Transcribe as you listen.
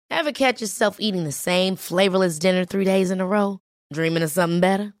Ever catch yourself eating the same flavorless dinner 3 days in a row? Dreaming of something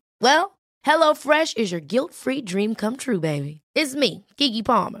better? Well, HelloFresh is your guilt-free dream come true, baby. It's me, Keke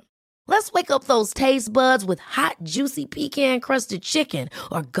Palmer. Let's wake up those taste buds with hot, juicy pecan-crusted chicken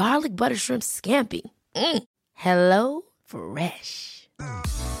or garlic butter shrimp scampi. Hello Fresh.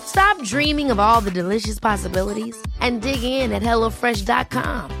 Stop dreaming of all the delicious possibilities and dig in at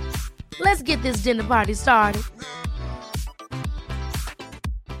HelloFresh.com. Let's get this dinner party started.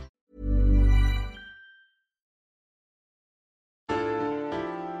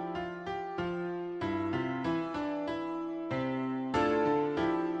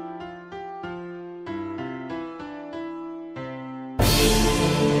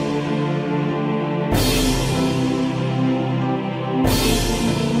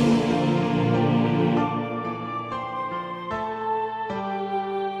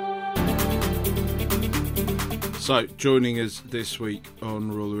 So, joining us this week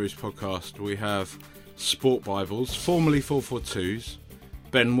on Rule the Roost podcast, we have Sport Bibles, formerly 442's,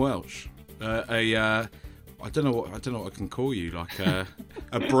 Ben Welsh. I don't know what I can call you, like a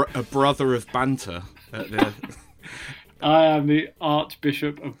brother of banter. I am the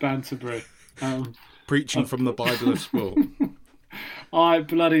Archbishop of Banterbury. Preaching from the Bible of sport. I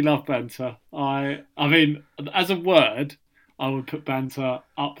bloody love banter. I mean, as a word, I would put banter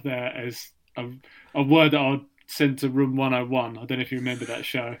up there as a word that I would send to Room 101. I don't know if you remember that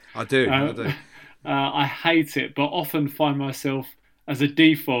show. I do. I hate it, but often find myself as a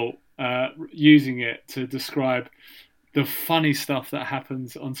default using it to describe the funny stuff that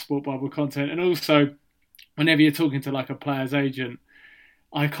happens on Sport Bible content. And also, whenever you're talking to like a player's agent,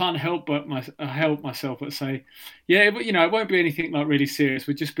 I can't help myself but say, yeah, but it won't be anything like really serious.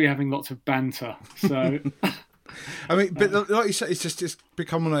 We'll just be having lots of banter. So. I mean, but like you said, it's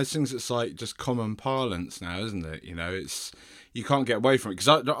become one of those things that's like just common parlance now, isn't it? You can't get away from it. Because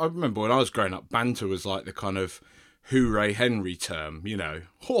I remember when I was growing up, banter was like the kind of hooray Henry term,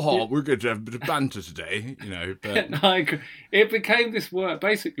 we're going to have a bit of banter today, But it became this word.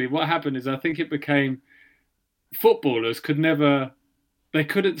 Basically, what happened is I think it became footballers couldn't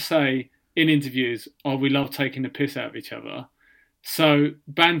say in interviews, oh, we love taking the piss out of each other. So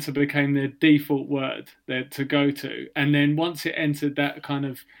banter became their default word to go to. And then once it entered that kind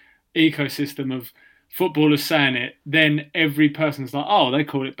of ecosystem of footballers saying it, then every person's like, oh, they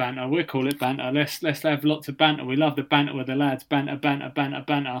call it banter, we call it banter, let's have lots of banter. We love the banter with the lads, banter.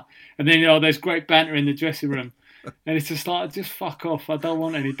 And then, there's great banter in the dressing room. And it's just like, just fuck off, I don't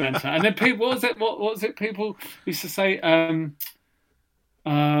want any banter. And then people, what was it people used to say?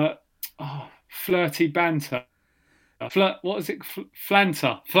 Flirty banter. What was it?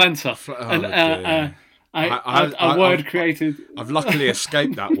 Flanter. A word created. I've luckily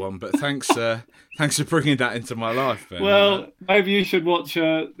escaped that one, but thanks for bringing that into my life, Ben. Well, maybe you should watch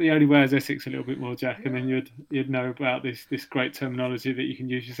The Only Way is Essex a little bit more, Jack, and then you'd know about this great terminology that you can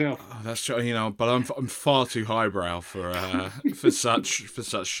use yourself. Oh, that's true, but I'm far too highbrow for such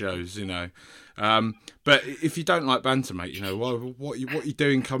shows, But if you don't like banter, mate, what you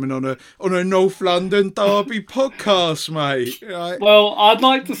doing coming on a North London Derby podcast, mate? Right? Well, I'd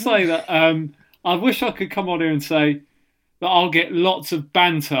like to say that I wish I could come on here and say that I'll get lots of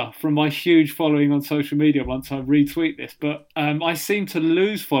banter from my huge following on social media once I retweet this, but I seem to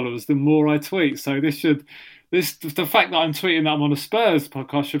lose followers the more I tweet. So the fact that I'm tweeting that I'm on a Spurs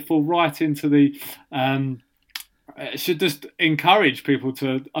podcast should fall right into the. It should just encourage people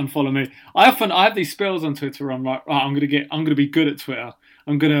to unfollow me. I have these spells on Twitter where I'm like, right, I'm gonna be good at Twitter.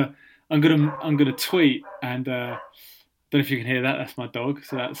 I'm gonna tweet, and don't know if you can hear that. That's my dog.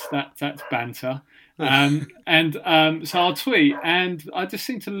 So that's banter. So I'll tweet, and I just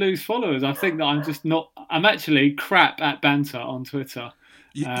seem to lose followers. I think that I'm actually crap at banter on Twitter.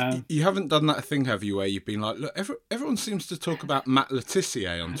 You haven't done that thing, have you, where you've been like, look, everyone seems to talk about Matt Le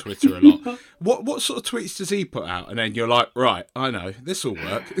Tissier on Twitter a lot. What sort of tweets does he put out? And then you're like, right, I know, this will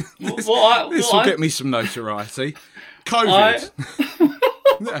work. This will get me some notoriety. COVID.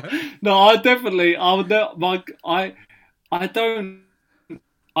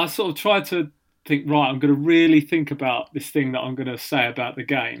 I sort of try to think, right, I'm going to really think about this thing that I'm going to say about the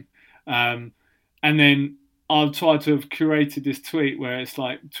game. And then I'll try to have curated this tweet where it's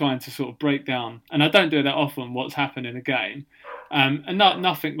like trying to sort of break down, and I don't do that often, what's happened in a game, and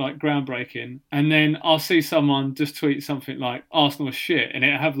nothing like groundbreaking. And then I'll see someone just tweet something like Arsenal is shit, and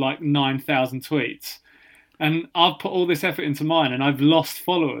it'll have like 9,000 tweets. And I've put all this effort into mine, and I've lost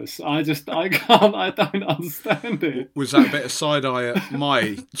followers. I don't understand it. Was that a bit of side eye at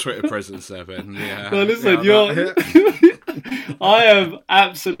my Twitter presence there, Ben? Yeah. Well, listen, I am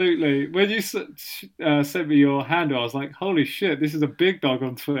absolutely. When you sent me your handle, I was like, "Holy shit, this is a big dog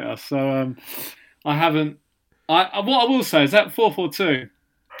on Twitter." So I haven't. What I will say is that 442.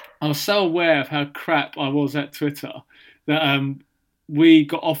 I was so aware of how crap I was at Twitter that we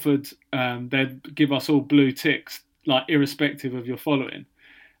got offered they'd give us all blue ticks, like irrespective of your following.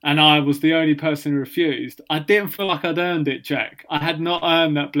 And I was the only person who refused. I didn't feel like I'd earned it, Jack. I had not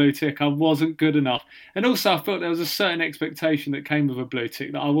earned that blue tick. I wasn't good enough. And also I felt there was a certain expectation that came with a blue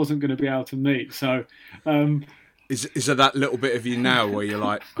tick that I wasn't going to be able to meet. So is there that little bit of you now where you're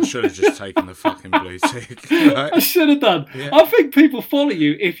like, I should have just taken the fucking blue tick? Right? I should have done. Yeah. I think people follow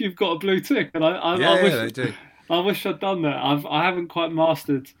you if you've got a blue tick. And I wish, they do. I wish I'd done that. I haven't quite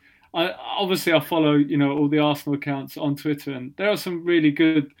mastered. I follow all the Arsenal accounts on Twitter, and there are some really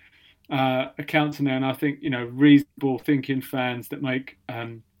good accounts in there, and I think reasonable thinking fans that make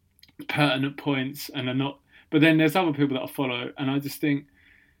pertinent points and are not. But then there's other people that I follow, and I just think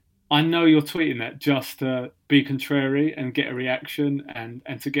I know you're tweeting that just to be contrary and get a reaction and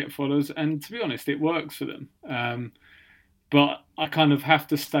to get followers, and to be honest, it works for them. But I kind of have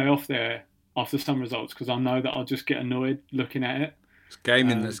to stay off there after some results because I know that I'll just get annoyed looking at it. It's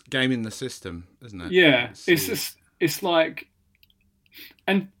gaming the system, isn't it? Yeah, it's like,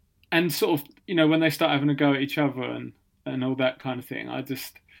 and sort of when they start having a go at each other and all that kind of thing, I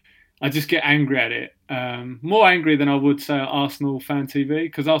just get angry at it. More angry than I would say at Arsenal Fan TV,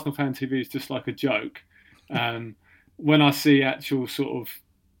 because Arsenal Fan TV is just like a joke. When I see actual sort of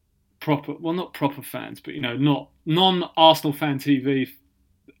proper, well, not proper fans, but not non-Arsenal Fan TV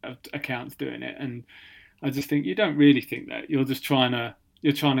accounts doing it, and I just think you don't really think that. You're just trying to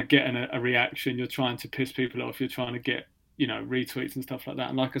get a reaction. You're trying to piss people off. You're trying to get retweets and stuff like that.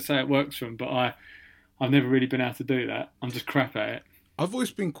 And like I say, it works for them, but I've never really been able to do that. I'm just crap at it. I've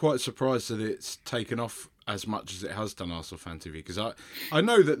always been quite surprised that it's taken off as much as it has done, Arsenal Fan TV, because I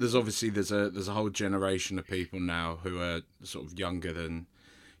know that there's a whole generation of people now who are sort of younger than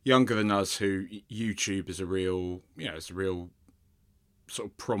us, who YouTube is a real sort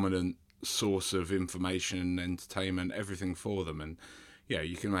of prominent source of information, entertainment, everything for them. And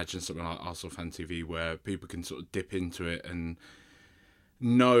you can imagine something like Arsenal Fan TV where people can sort of dip into it and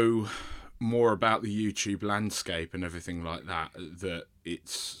know more about the YouTube landscape and everything like that, that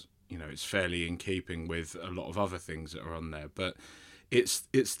it's fairly in keeping with a lot of other things that are on there. But it's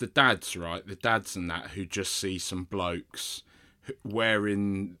the dads, right? The dads and that who just see some blokes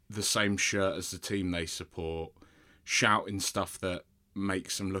wearing the same shirt as the team they support, shouting stuff that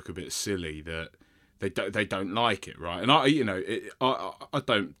makes them look a bit silly, that they don't like it, right? And I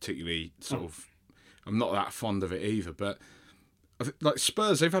don't particularly sort of, I'm not that fond of it either, but like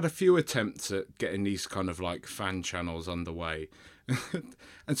Spurs, they've had a few attempts at getting these kind of like fan channels underway,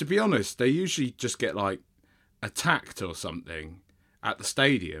 and to be honest, they usually just get like attacked or something at the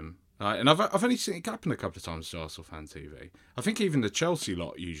stadium. And I've only seen it happen a couple of times to Arsenal Fan TV. I think even the Chelsea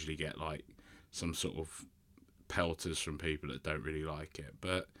lot usually get like some sort of pelters from people that don't really like it,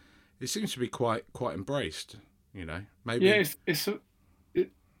 but it seems to be quite embraced. Maybe. Yeah,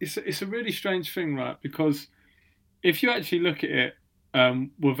 it's a really strange thing, right? Because if you actually look at it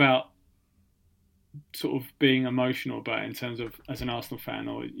without sort of being emotional about it in terms of as an Arsenal fan,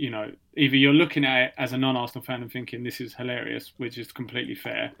 or either you're looking at it as a non-Arsenal fan and thinking this is hilarious, which is completely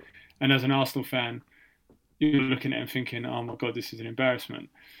fair, and as an Arsenal fan you're looking at it and thinking, oh my god, this is an embarrassment.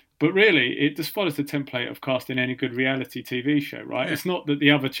 But really, it just follows the template of casting any good reality TV show, right? Yeah. It's not that the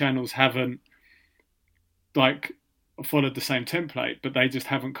other channels haven't like followed the same template, but they just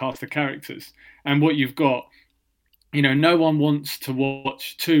haven't cast the characters. And what you've got, no one wants to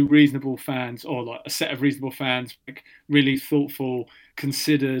watch two reasonable fans, or like a set of reasonable fans, like really thoughtful,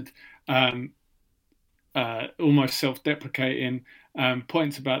 considered, almost self-deprecating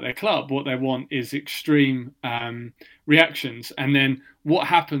points about their club. What they want is extreme reactions. And then what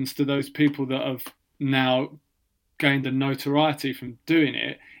happens to those people that have now gained the notoriety from doing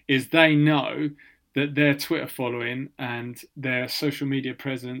it is they know that their Twitter following and their social media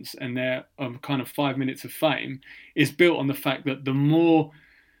presence and their kind of 5 minutes of fame is built on the fact that the more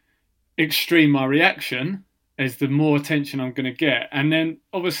extreme my reaction is, the more attention I'm going to get. And then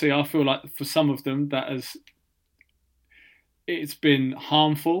obviously I feel like for some of them it's been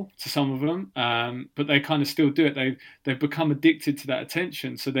harmful to some of them, but they kind of still do it. They've become addicted to that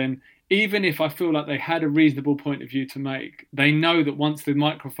attention. So then even if I feel like they had a reasonable point of view to make, they know that once the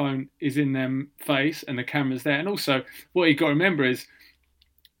microphone is in their face and the camera's there, and also what you've got to remember is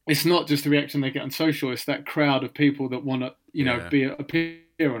it's not just the reaction they get on social, it's that crowd of people that want to, appear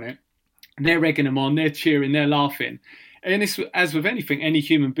on it. They're egging them on, they're cheering, they're laughing. And it's, as with anything, any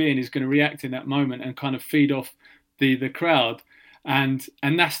human being is going to react in that moment and kind of feed off the crowd, and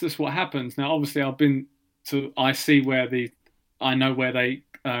that's just what happens. Now, obviously, I know where they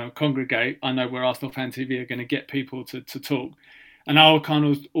congregate. I know where Arsenal Fan TV are going to get people to talk, and I'll kind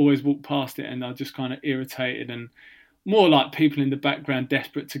of always walk past it, and I'll just kind of irritated and more like people in the background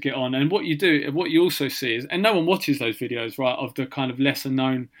desperate to get on. And what you also see is, and no one watches those videos, right, of the kind of lesser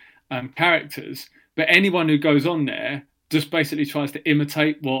known characters, but anyone who goes on there just basically tries to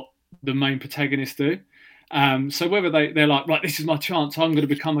imitate what the main protagonists do. So whether they're like, right, this is my chance, I'm going to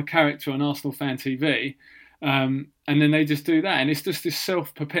become a character on Arsenal Fan TV, and then they just do that, and it's just this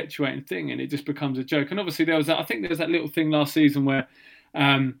self-perpetuating thing, and it just becomes a joke. And obviously I think there was that little thing last season where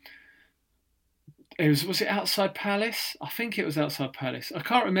was it Outside Palace? I think it was Outside Palace. I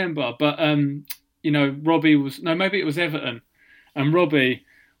can't remember, but maybe it was Everton, and Robbie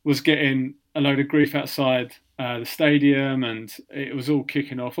was getting a load of grief outside the stadium, and it was all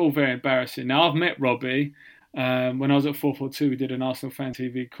kicking off, all very embarrassing. Now, I've met Robbie when I was at 442. We did an Arsenal Fan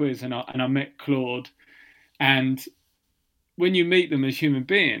TV quiz, and I met Claude. And when you meet them as human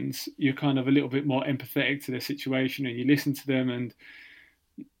beings, you're kind of a little bit more empathetic to their situation, and you listen to them, and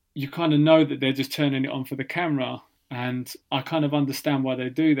you kind of know that they're just turning it on for the camera. And I kind of understand why they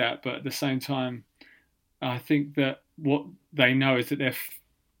do that, but at the same time, I think that what they know is that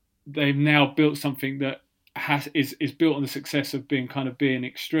they've now built something that is built on the success of being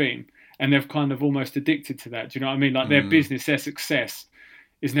extreme, and they've kind of almost addicted to that. Do you know what I mean? Like their business, their success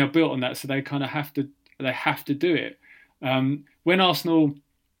is now built on that, so they kind of have to do it. When Arsenal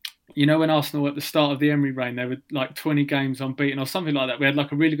at the start of the Emery reign, they were like 20 games unbeaten or something like that. We had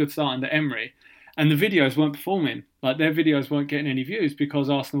like a really good start under Emery, and the videos weren't performing. Like their videos weren't getting any views because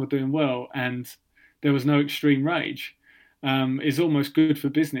Arsenal were doing well and there was no extreme rage. It's almost good for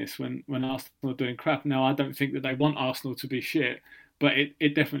business when Arsenal are doing crap. Now, I don't think that they want Arsenal to be shit, but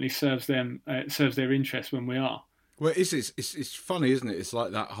it definitely serves them. It serves their interest when we are. Well, it's funny, isn't it? It's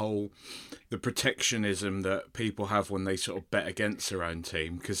like that the protectionism that people have when they sort of bet against their own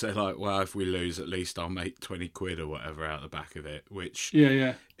team, because they're like, well, if we lose, at least I'll make 20 quid or whatever out the back of it. Which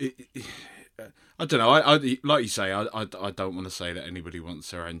I don't know. I like you say, I don't want to say that anybody wants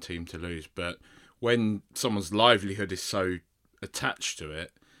their own team to lose, but when someone's livelihood is so attached to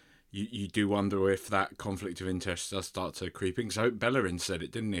it, you do wonder if that conflict of interest does start to creep in. So Bellerin said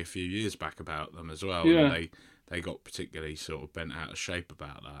it, didn't he, a few years back about them as well. Yeah. And they got particularly sort of bent out of shape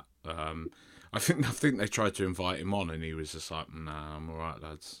about that. I think they tried to invite him on, and he was just like, "Nah, I'm all right,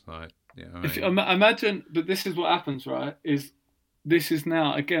 lads." Like, yeah. If you imagine, but this is what happens, right? This is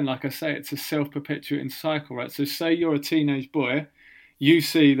now again, like I say, it's a self-perpetuating cycle, right? So, say you're a teenage boy, you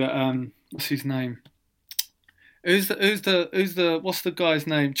see that what's his name? What's the guy's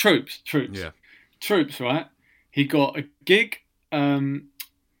name? Troops. Yeah. Troops, right? He got a gig.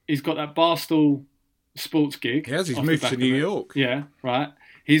 He's got that Barstool Sports gig. He has. He's moved to New York. Yeah, right.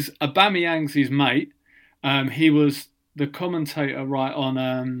 He's Aubameyang's his mate. He was the commentator, right,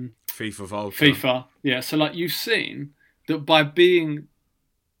 on FIFA Volta. FIFA. Yeah. So like you've seen that by being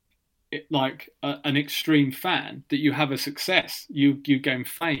like an extreme fan, that you have a success. You gain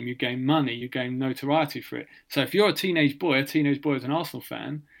fame, you gain money, you gain notoriety for it. So if you're a teenage boy is an Arsenal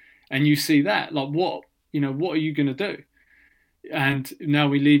fan, and you see that, like what are you going to do? And now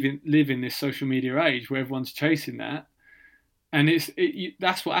we live in this social media age where everyone's chasing that, and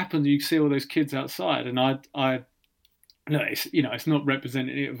that's what happens. You see all those kids outside, and it's not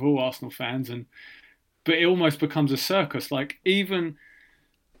representative of all Arsenal fans, but it almost becomes a circus. Like even,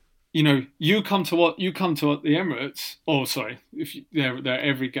 you come to the Emirates, or sorry, if they're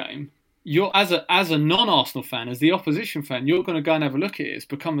every game. You're as a non-Arsenal fan, as the opposition fan, you're going to go and have a look at it. It's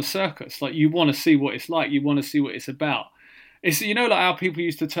become a circus. Like you want to see what it's like. You want to see what it's about. It's like how people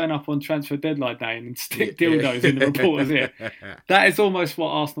used to turn up on transfer deadline day and stick dildos in the reporter's ear. That is almost what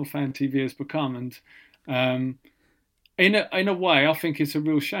Arsenal Fan TV has become, and in a way, I think it's a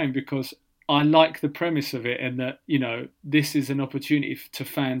real shame because I like the premise of it, and that this is an opportunity to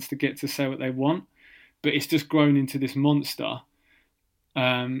fans to get to say what they want, but it's just grown into this monster,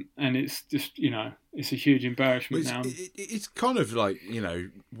 and it's just it's a huge embarrassment now. It's kind of like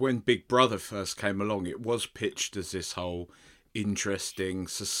when Big Brother first came along, it was pitched as this whole interesting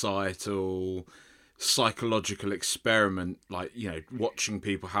societal psychological experiment, like watching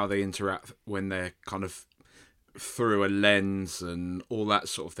people how they interact when they're kind of through a lens and all that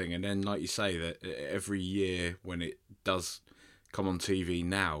sort of thing. And then, like you say, that every year when it does come on TV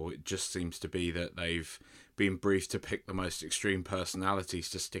now, it just seems to be that they've been briefed to pick the most extreme personalities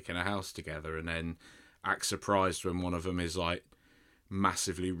to stick in a house together, and then act surprised when one of them is like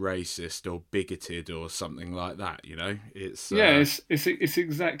massively racist or bigoted or something like that. You know, it's it's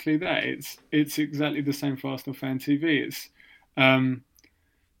exactly that. It's exactly the same for Arsenal Fan TV.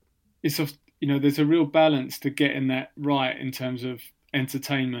 There's a real balance to getting that right in terms of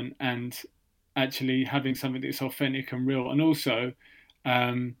entertainment and actually having something that's authentic and real, and also,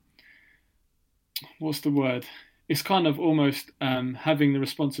 what's the word? It's kind of almost having the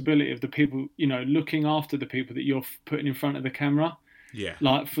responsibility of the people, looking after the people that you're putting in front of the camera. Yeah.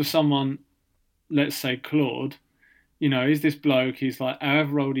 Like for someone, let's say Claude, he's this bloke. He's like,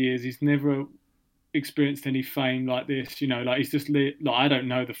 however old he is, he's never experienced any fame like this. Like he's just I don't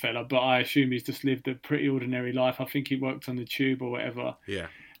know the fella, but I assume he's just lived a pretty ordinary life. I think he worked on the tube or whatever. Yeah.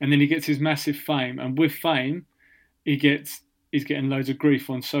 And then he gets his massive fame, and with fame, he's getting loads of grief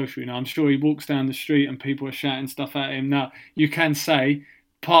on social. I'm sure he walks down the street and people are shouting stuff at him. Now, you can say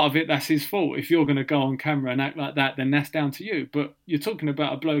part of it, that's his fault. If you're going to go on camera and act like that, then that's down to you. But you're talking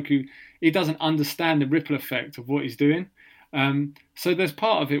about a bloke who, he doesn't understand the ripple effect of what he's doing. So there's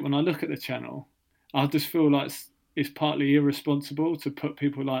part of it when I look at the channel, I just feel like it's partly irresponsible to put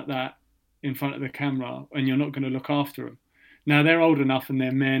people like that in front of the camera and you're not going to look after them. Now, they're old enough and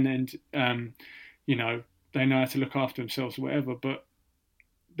they're men and, they know how to look after themselves or whatever, but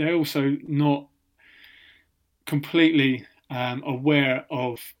they're also not completely aware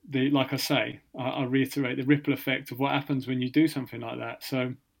of like I say, I reiterate, the ripple effect of what happens when you do something like that.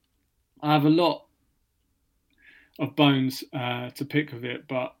 So I have a lot of bones to pick with it,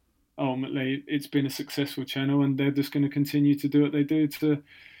 but ultimately it's been a successful channel and they're just going to continue to do what they do.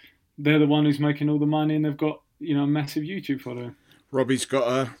 They're the one who's making all the money and they've got, a massive YouTube following. Robbie's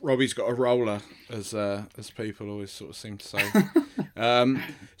got a roller, as people always sort of seem to say.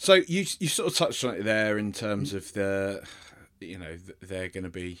 So you sort of touched on it there in terms of they're going to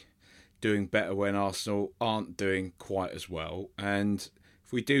be doing better when Arsenal aren't doing quite as well. And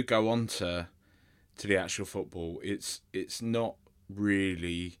if we do go on to the actual football, it's not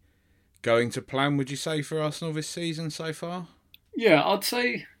really going to plan, would you say, for Arsenal this season so far? Yeah, I'd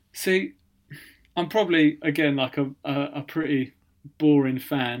say. See, I'm probably again like a pretty boring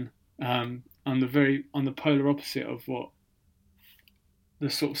fan. I'm the polar opposite of what the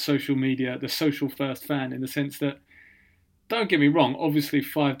sort of social media, the social first fan, in the sense that, don't get me wrong, obviously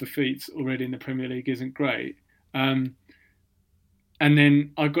 5 defeats already in the Premier League isn't great. And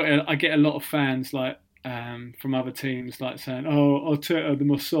then I get a lot of fans like from other teams like saying, "Oh, Arteta, the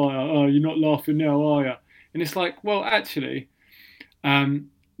Messiah. Oh, you're not laughing now, are you?" And it's like, well, actually,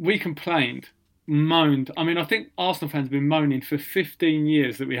 we complained, moaned. I mean, I think Arsenal fans have been moaning for 15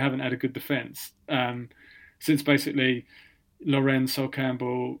 years that we haven't had a good defence since basically Lorenz, Sol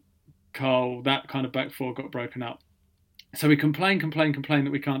Campbell, Carl, that kind of back four got broken up. So we complain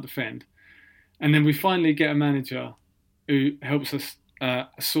that we can't defend. And then we finally get a manager who helps us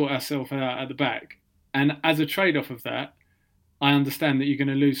sort ourselves out at the back. And as a trade-off of that, I understand that you're going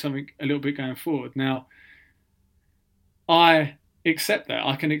to lose something a little bit going forward. Now, I accept that.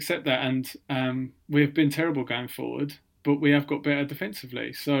 I can accept that. And we've been terrible going forward, but we have got better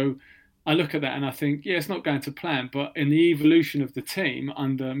defensively. So I look at that and I think, yeah, it's not going to plan. But in the evolution of the team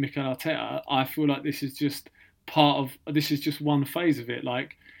under Mikel Arteta, I feel like this is just one phase of it.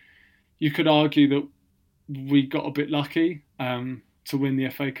 Like, you could argue that we got a bit lucky to win the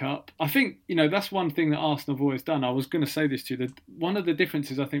FA Cup. I think, that's one thing that Arsenal have always done. I was going to say this to you, that one of the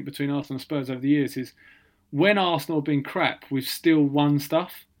differences I think between Arsenal and Spurs over the years is when Arsenal have been crap, we've still won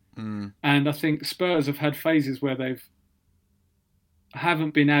stuff. And I think Spurs have had phases where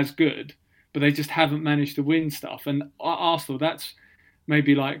haven't been as good, but they just haven't managed to win stuff. And Arsenal, that's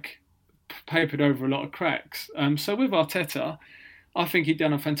maybe like papered over a lot of cracks. So with Arteta, I think he'd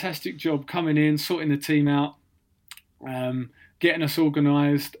done a fantastic job coming in, sorting the team out, getting us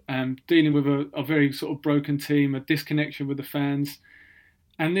organised, dealing with a very sort of broken team, a disconnection with the fans.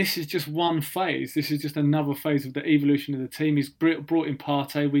 And this is just one phase. This is just another phase of the evolution of the team. He's brought in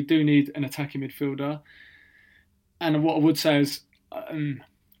Partey. We do need an attacking midfielder. And what I would say is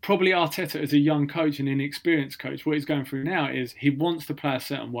probably Arteta as a young coach and inexperienced coach, what he's going through now is he wants to play a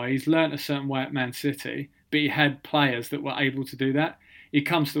certain way. He's learnt a certain way at Man City, but he had players that were able to do that. He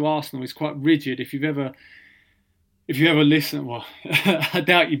comes to Arsenal, he's quite rigid. If you ever listen, well, I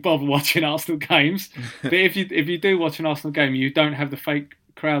doubt you bother watching Arsenal games, but if you do watch an Arsenal game, you don't have the fake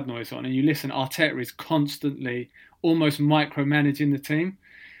crowd noise on and you listen, Arteta is constantly almost micromanaging the team.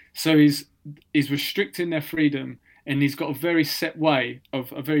 So he's restricting their freedom, and he's got a very set way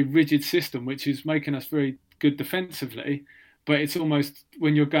of a very rigid system, which is making us very good defensively. But it's almost,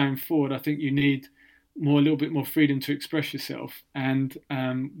 when you're going forward, I think you need a little bit more freedom to express yourself. And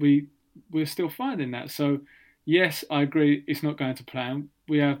we're still finding that. So yes, I agree it's not going to plan.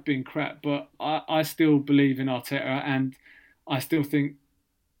 We have been crap, but I still believe in Arteta, and I still think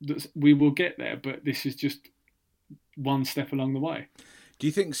that we will get there. But this is just one step along the way. Do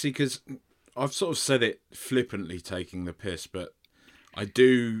you think, see, because I've sort of said it flippantly, taking the piss, but I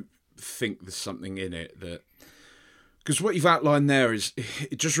do think there's something in it that, because what you've outlined there is,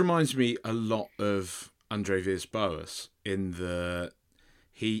 it just reminds me a lot of Andre Villas-Boas in the,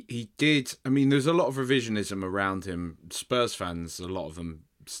 he did, I mean, there's a lot of revisionism around him. Spurs fans, a lot of them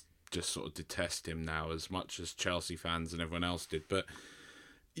just sort of detest him now as much as Chelsea fans and everyone else did, but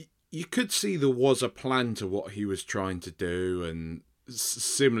you could see there was a plan to what he was trying to do, and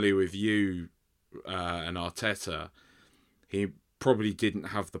similarly with you and Arteta, he probably didn't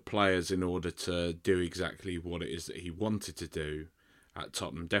have the players in order to do exactly what it is that he wanted to do at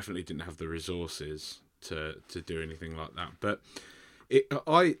Tottenham. Definitely didn't have the resources to do anything like that. But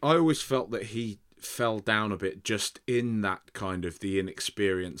I always felt that he fell down a bit just in that kind of the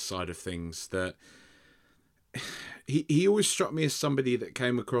inexperienced side of things, that he always struck me as somebody that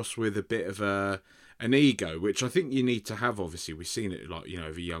came across with a bit of an ego, which I think you need to have. Obviously, we've seen it, like, you know,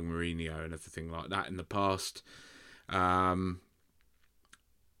 over young Mourinho and everything like that in the past.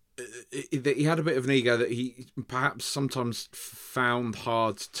 He had a bit of an ego that he perhaps sometimes found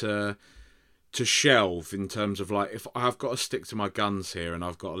hard to shelve, in terms of, like, if I've got to stick to my guns here and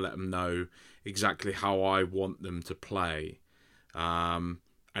I've got to let them know exactly how I want them to play.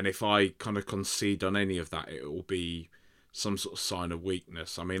 And if I kind of concede on any of that, it will be some sort of sign of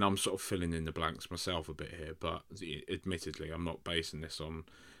weakness. I mean, I'm sort of filling in the blanks myself a bit here, but admittedly, I'm not basing this on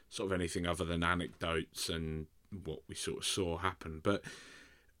sort of anything other than anecdotes and what we sort of saw happen. But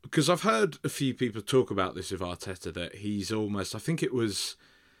because I've heard a few people talk about this with Arteta, that he's almost, I think it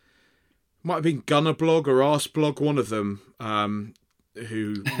might have been Gunner Blog or Arse Blog, one of them, one of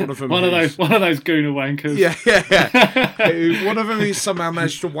those gooner wankers. Yeah. One of them who somehow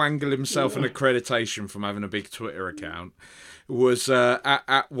managed to wangle himself an accreditation from having a big Twitter account was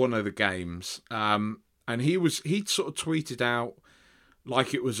at one of the games, and he'd sort of tweeted out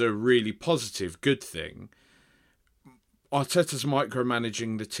like it was a really positive, good thing. Arteta's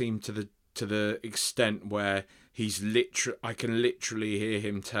micromanaging the team to the extent where I can literally hear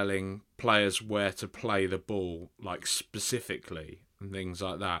him telling players where to play the ball, like specifically, and things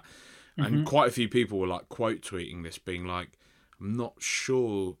like that. Mm-hmm. And quite a few people were like quote tweeting this, being like, I'm not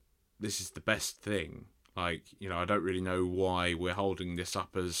sure this is the best thing. Like, you know, I don't really know why we're holding this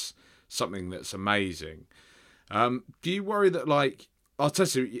up as something that's amazing. Do you worry that, like,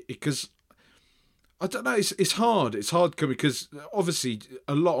 Arteta, because I don't know, it's hard. It's hard because obviously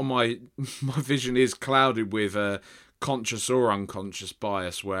a lot of my vision is clouded with a conscious or unconscious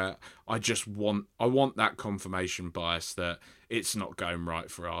bias, where I want that confirmation bias that it's not going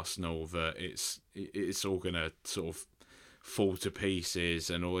right for Arsenal, that it's all going to sort of fall to pieces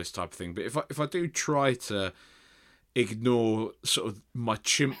and all this type of thing. But if I do try to ignore sort of my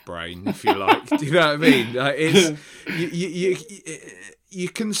chimp brain, if you like, do you know what I mean? You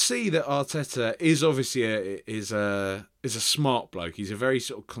can see that Arteta is obviously a smart bloke. He's a very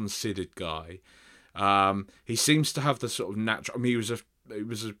sort of considered guy. He seems to have the sort of natural. I mean, he was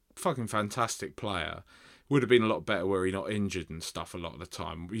a fucking fantastic player. Would have been a lot better were he not injured and stuff a lot of the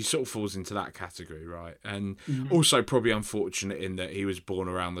time. He sort of falls into that category, right? And also probably unfortunate in that he was born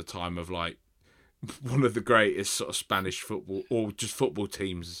around the time of, like, one of the greatest sort of Spanish football or just football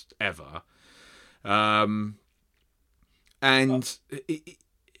teams ever. But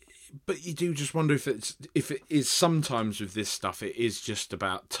you do just wonder if it is sometimes with this stuff, it is just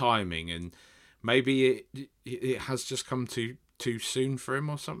about timing, and maybe it has just come too soon for him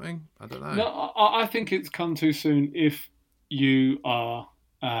or something. I don't know. No, I think it's come too soon if you are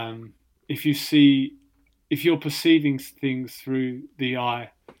if you're perceiving things through the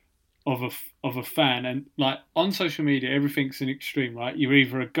eye of a fan, and like on social media, everything's an extreme, right? You're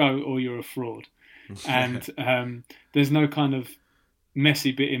either a goat or you're a fraud, and there's no kind of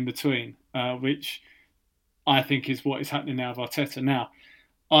messy bit in between, which I think is what is happening now with Arteta. Now,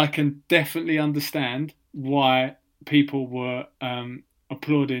 I can definitely understand why people were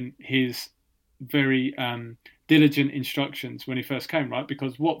applauding his very diligent instructions when he first came, right?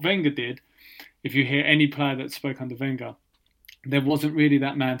 Because what Wenger did, if you hear any player that spoke under Wenger, there wasn't really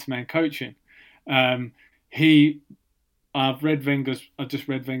that man-to-man coaching. I just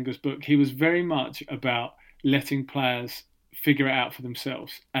read Wenger's book. He was very much about letting players figure it out for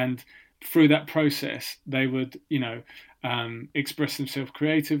themselves, and through that process, they would, express themselves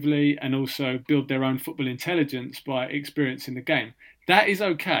creatively and also build their own football intelligence by experiencing the game. That is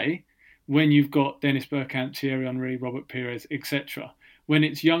okay when you've got Dennis Bergkamp, Thierry Henry, Robert Pires, etc. when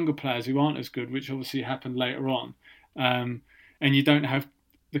it's younger players who aren't as good, which obviously happened later on, and you don't have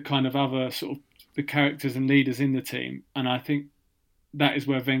the kind of other sort of the characters and leaders in the team, and I think that is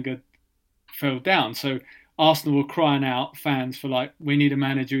where Wenger fell down. So Arsenal were crying out, fans, for like, we need a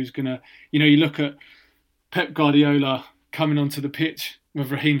manager who's going to, you look at Pep Guardiola coming onto the pitch with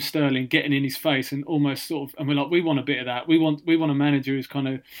Raheem Sterling getting in his face and almost sort of, and we're like, we want a bit of that. We want a manager who's kind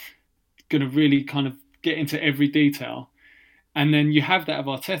of going to really kind of get into every detail. And then you have that of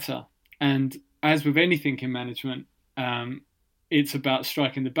Arteta. And as with anything in management, it's about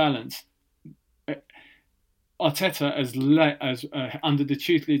striking the balance. Arteta, as under the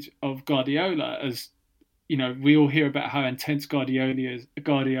tutelage of Guardiola, as we all hear about how intense Guardiola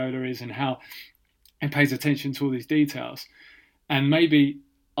is and how he pays attention to all these details. And maybe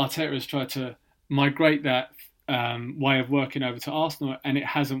Arteta has tried to migrate that way of working over to Arsenal, and it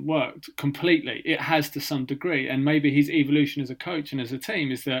hasn't worked completely. It has to some degree. And maybe his evolution as a coach and as a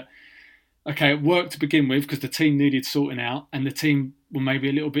team is that, okay, it worked to begin with because the team needed sorting out and the team were maybe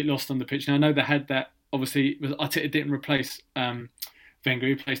a little bit lost on the pitch. Now, I know they had that, obviously, Arteta didn't replace Wenger,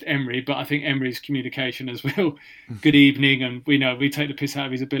 he replaced Emery, but I think Emery's communication as well, good evening, and we take the piss out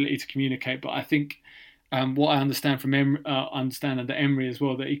of his ability to communicate, but I think what I understand from under Emery as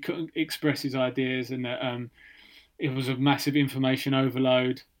well, that he couldn't express his ideas and that it was a massive information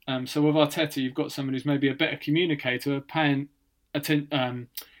overload. So with Arteta, you've got someone who's maybe a better communicator, paying attention,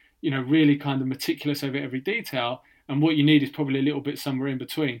 really kind of meticulous over every detail, and what you need is probably a little bit somewhere in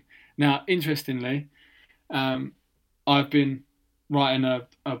between. Now, interestingly, I've been writing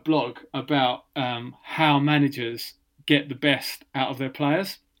a blog about how managers get the best out of their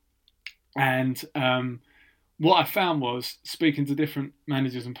players. And what I found was, speaking to different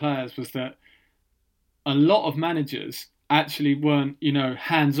managers and players, was that a lot of managers actually weren't,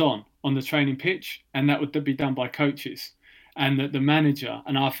 hands-on on the training pitch, and that would be done by coaches. And that the manager,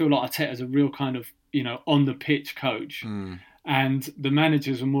 and I feel like Arteta is a real kind of, on the pitch coach. And the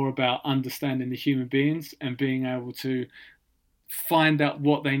managers are more about understanding the human beings and being able to find out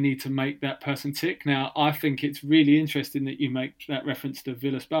what they need to make that person tick. Now, I think it's really interesting that you make that reference to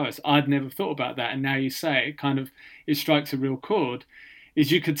Villas-Boas. I'd never thought about that, and now you say it, it strikes a real chord.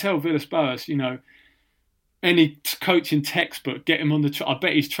 Is you could tell Villas-Boas, any coaching textbook, get him on I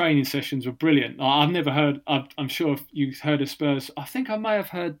bet his training sessions were brilliant. I've never heard, I'm sure if you've heard of Spurs, I think I may have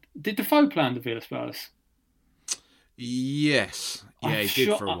heard, did Defoe play under Villas-Boas? Yes. Yeah, he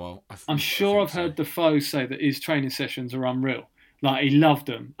did for a while. I'm sure I've heard Defoe say that his training sessions are unreal. Like, he loved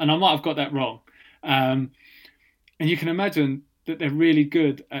them. And I might have got that wrong. And you can imagine that they're really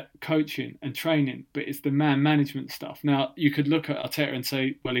good at coaching and training, but it's the man management stuff. Now, you could look at Arteta and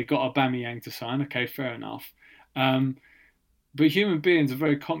say, well, he got Aubameyang to sign. Okay, fair enough. But human beings are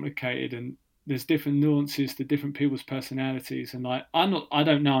very complicated, and there's different nuances to different people's personalities. And like, I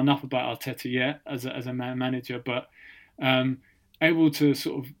don't know enough about Arteta yet as a man manager, but able to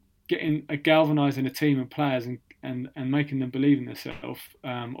sort of galvanising a team and players and making them believe in themselves,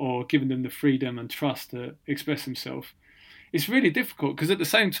 or giving them the freedom and trust to express themselves. It's really difficult because at the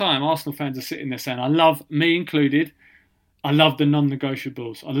same time, Arsenal fans are sitting there saying, I love, me included, I love the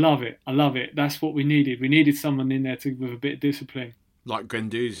non-negotiables. I love it. That's what we needed. We needed someone in there with a bit of discipline. Like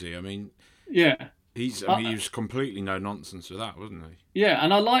Guendouzi, yeah. He was completely no nonsense with that, wasn't he? Yeah,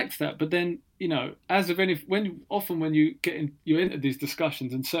 and I liked that. But then, as of when you you enter these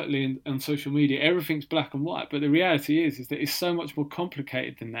discussions, and certainly on social media, everything's black and white. But the reality is that it's so much more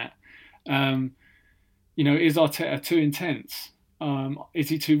complicated than that. Is Arteta too intense? Is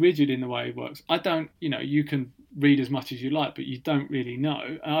he too rigid in the way he works? I don't. You can read as much as you like, but you don't really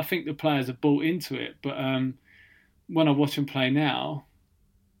know. I think the players are bought into it. But when I watch them play now,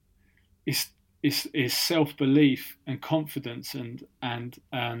 it's self-belief and confidence and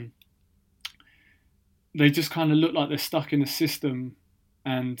they just kind of look like they're stuck in a system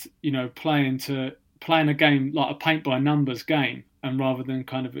and playing a game like a paint by numbers game, and rather than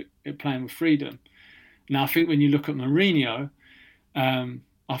kind of playing with freedom. Now I think when you look at Mourinho,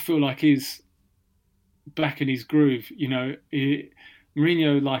 I feel like he's back in his groove.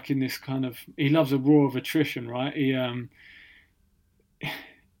 Mourinho, like in this kind of, he loves a roar of attrition, right?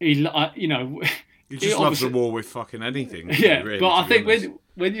 He just loves a war with fucking anything. Yeah, really, but I think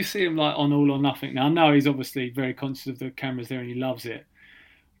when you see him like on All or Nothing, now I know he's obviously very conscious of the cameras there and he loves it,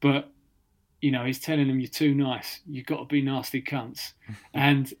 but he's telling them, you're too nice, you've got to be nasty cunts,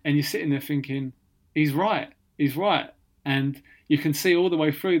 and you're sitting there thinking, he's right, and you can see all the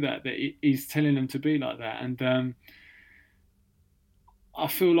way through that he's telling them to be like that, and I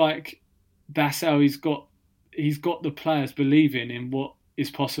feel like that's how he's got the players believing in what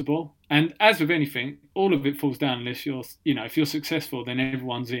is possible. And as with anything, all of it falls down unless if you're successful, then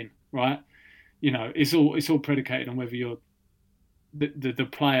everyone's in, right? It's all predicated on whether the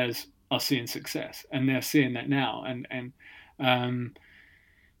players are seeing success, and they're seeing that now. And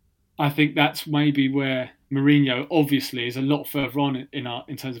I think that's maybe where Mourinho obviously is a lot further on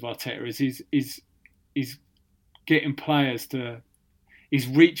in terms of Arteta. Is getting players to, he's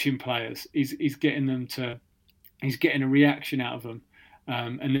reaching players, he's getting them to, he's getting a reaction out of them,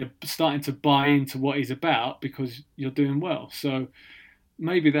 and they're starting to buy into what he's about because you're doing well. So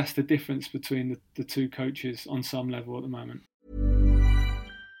maybe that's the difference between the two coaches on some level at the moment.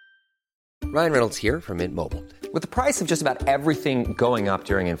 Ryan Reynolds here from Mint Mobile. With the price of just about everything going up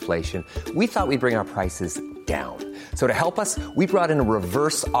during inflation, we thought we'd bring our prices down. So to help us, we brought in a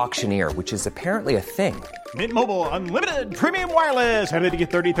reverse auctioneer, which is apparently a thing. Mint Mobile Unlimited Premium Wireless. How to get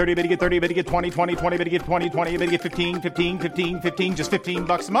 30, 30, bit to get 30, bit to get 20, 20, 20, bit to get 20, 20, bit to get 15, 15, 15, 15, just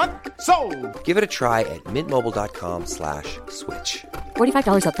 $15 a month? Sold! Give it a try at mintmobile.com/switch.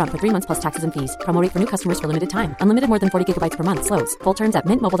 $45 up front for 3 months plus taxes and fees. Promo rate for new customers for limited time. Unlimited more than 40 gigabytes per month. Slows full terms at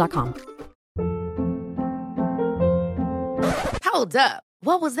mintmobile.com. Hold up.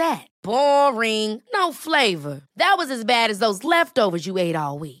 What was that? Boring. No flavor. That was as bad as those leftovers you ate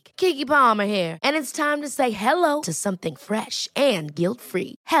all week. Keke Palmer here, and it's time to say hello to something fresh and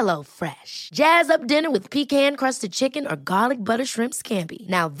guilt-free. Hello Fresh. Jazz up dinner with pecan-crusted chicken or garlic butter shrimp scampi.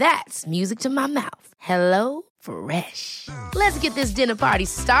 Now that's music to my mouth. Hello Fresh. Let's get this dinner party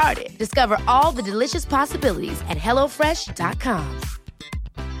started. Discover all the delicious possibilities at hellofresh.com.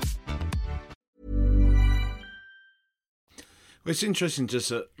 Well, it's interesting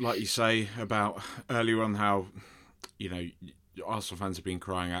just like you say about earlier on how, Arsenal fans have been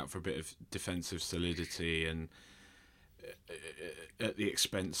crying out for a bit of defensive solidity and at the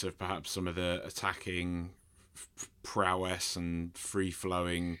expense of perhaps some of the attacking prowess and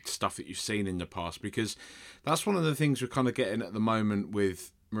free-flowing stuff that you've seen in the past, because that's one of the things we're kind of getting at the moment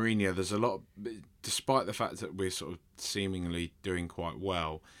with Mourinho. There's a lot, despite the fact that we're sort of seemingly doing quite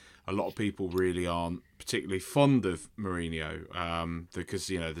well, a lot of people really aren't particularly fond of Mourinho because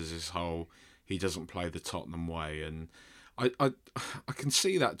there's this whole he doesn't play the Tottenham way, and I can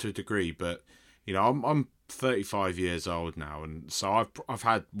see that to a degree, but I'm 35 years old now, and so I've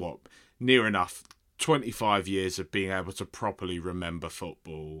had near enough 25 years of being able to properly remember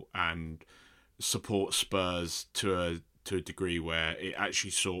football and support Spurs to a degree where it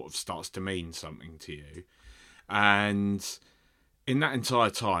actually sort of starts to mean something to you, and in that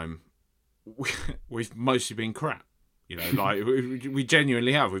entire time, we've mostly been crap. We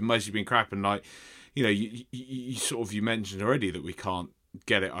genuinely have. We've mostly been crap, and you mentioned already that we can't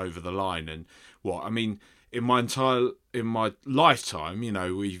get it over the line. And in my lifetime,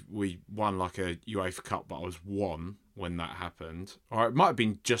 we won like a UEFA Cup, but I was 1 when that happened. Or it might have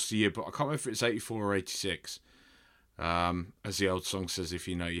been just a year, but I can't remember if it's 84 or 86. As the old song says, if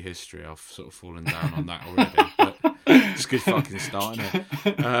you know your history, I've sort of fallen down on that already. But it's a good fucking start, isn't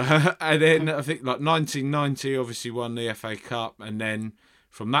it? And then I think 1990 obviously won the FA Cup, and then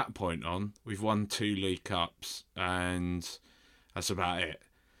from that point on, we've won 2 League Cups, and that's about it.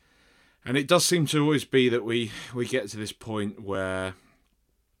 And it does seem to always be that we get to this point where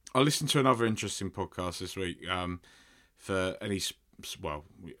I listened to another interesting podcast this week for any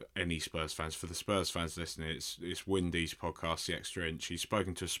Spurs fans. For the Spurs fans listening, it's Windy's podcast, The Extra Inch. He's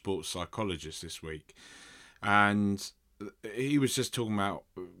spoken to a sports psychologist this week, and he was just talking about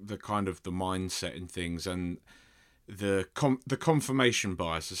the kind of the mindset in things and the confirmation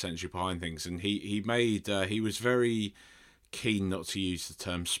bias essentially behind things. And he was very keen not to use the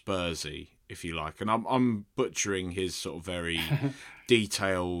term Spursy, if you like, and I'm butchering his sort of very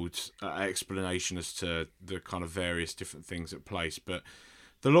detailed explanation as to the kind of various different things at place. But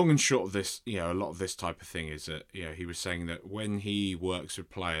the long and short of this, a lot of this type of thing is that he was saying that when he works with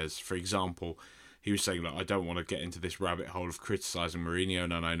players, for example, he was saying, I don't want to get into this rabbit hole of criticising Mourinho,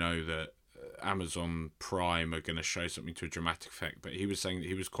 and I know that Amazon Prime are going to show something to a dramatic effect, but he was saying that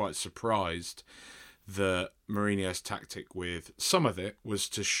he was quite surprised that Mourinho's tactic with some of it was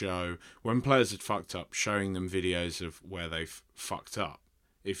to show, when players had fucked up, showing them videos of where they've fucked up,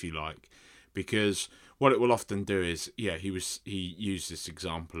 if you like. Because what it will often do is, he used this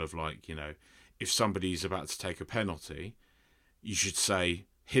example of if somebody's about to take a penalty, you should say,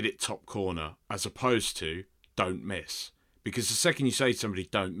 hit it top corner, as opposed to don't miss. Because the second you say to somebody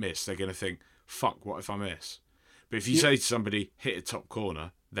don't miss, they're going to think, fuck, what if I miss? But if you say to somebody hit it top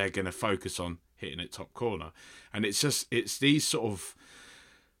corner, they're going to focus on hitting it top corner. And it's these sort of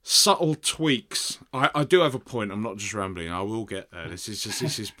subtle tweaks. I do have a point, I'm not just rambling, I will get there. This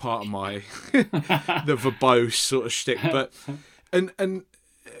is part of my the verbose sort of shtick. But and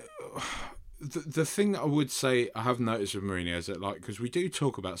the thing that I would say I have noticed with Mourinho is that, like, because we do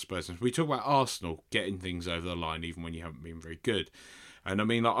talk about Spurs and we talk about Arsenal getting things over the line even when you haven't been very good. And I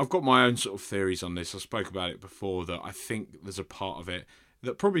mean, like, I've got my own sort of theories on this. I spoke about it before, that I think there's a part of it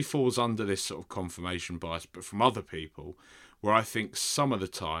that probably falls under this sort of confirmation bias, but from other people, where I think some of the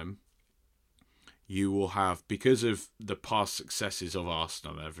time you will have, because of the past successes of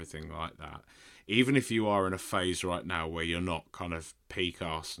Arsenal and everything like that, even if you are in a phase right now where you're not kind of peak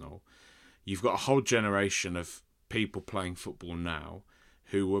Arsenal, you've got a whole generation of people playing football now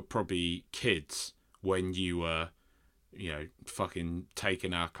who were probably kids when you were, you know, fucking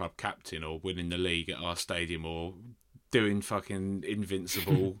taking our club captain or winning the league at our stadium or doing fucking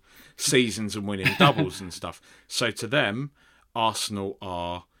invincible seasons and winning doubles and stuff. So to them, Arsenal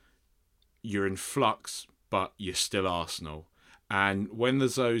are, you're in flux, but you're still Arsenal. And when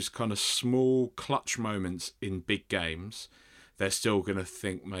there's those kind of small clutch moments in big games, they're still going to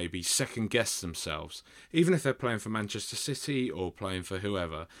think, maybe second guess themselves. Even if they're playing for Manchester City or playing for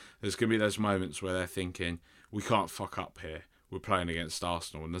whoever, there's going to be those moments where they're thinking, we can't fuck up here. We're playing against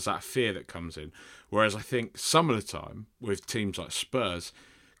Arsenal. And there's that fear that comes in. Whereas I think some of the time with teams like Spurs,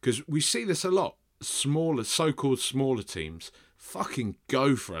 because we see this a lot, smaller, so-called smaller teams fucking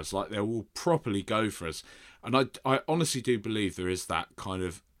go for us. Like, they will properly go for us. And I honestly do believe there is that kind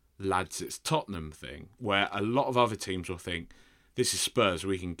of lads, it's Tottenham thing, where a lot of other teams will think, this is Spurs,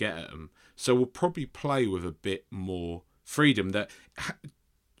 we can get at them. So we'll probably play with a bit more freedom. That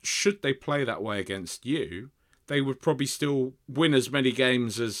should they play that way against you, they would probably still win as many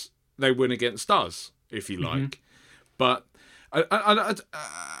games as they win against us, if you like. But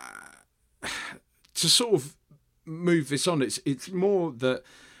to sort of move this on, it's more that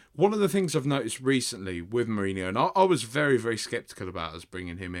one of the things I've noticed recently with Mourinho, and I was very, very sceptical about us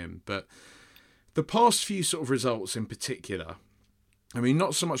bringing him in, but the past few sort of results in particular, I mean,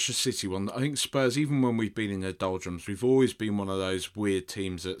 not so much the City one. I think Spurs, even when we've been in the doldrums, we've always been one of those weird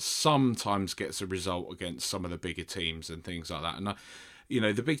teams that sometimes gets a result against some of the bigger teams and things like that. And, you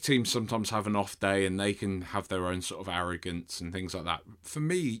know, the big teams sometimes have an off day and they can have their own sort of arrogance and things like that. For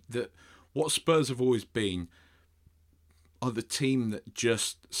me, what Spurs have always been are the team that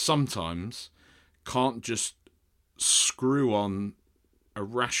just sometimes can't just screw on a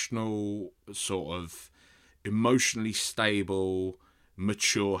rational, sort of emotionally stable,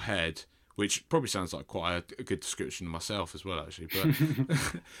 mature head, which probably sounds like quite a good description of myself as well, actually.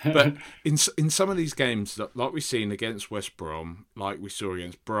 But but in some of these games, like we've seen against West Brom, like we saw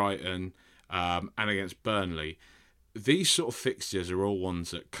against Brighton, and against Burnley, these sort of fixtures are all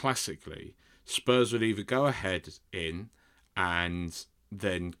ones that classically Spurs would either go ahead in and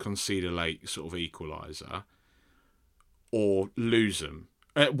then concede a late sort of equaliser, or lose them.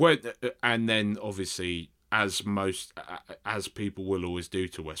 And then obviously, as people will always do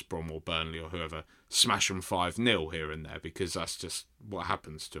to West Brom or Burnley or whoever, smash them 5-0 here and there, because that's just what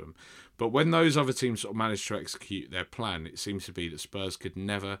happens to them. But when those other teams sort of manage to execute their plan, it seems to be that Spurs could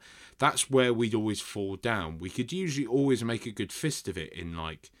never. That's where we'd always fall down. We could usually always make a good fist of it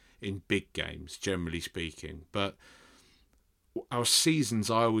in big games, generally speaking, but our seasons,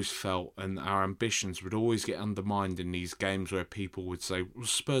 I always felt, and our ambitions would always get undermined in these games where people would say, well,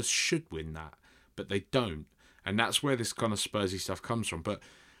 Spurs should win that, but they don't. And that's where this kind of Spursy stuff comes from. But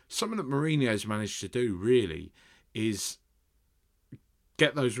something that Mourinho's managed to do, really, is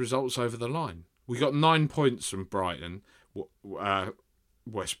get those results over the line. We got 9 points from Brighton,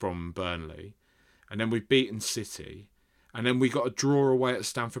 West Brom and Burnley, and then we've beaten City, and then we got a draw away at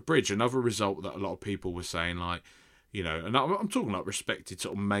Stamford Bridge, another result that a lot of people were saying, like, you know, and I'm talking like respected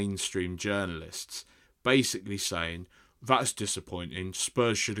sort of mainstream journalists, basically saying, that's disappointing,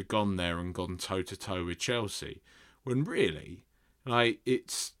 Spurs should have gone there and gone toe-to-toe with Chelsea. When really, like,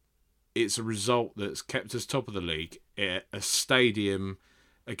 it's a result that's kept us top of the league at a stadium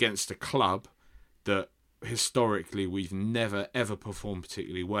against a club that historically we've never, ever performed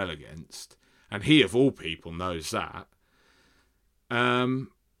particularly well against. And he, of all people, knows that. And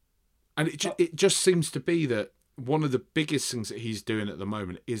it just seems to be that one of the biggest things that he's doing at the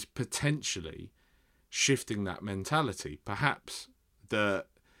moment is potentially shifting that mentality. Perhaps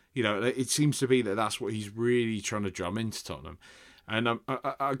it seems to be that that's what he's really trying to drum into Tottenham. And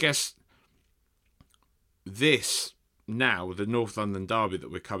I guess this now, the North London derby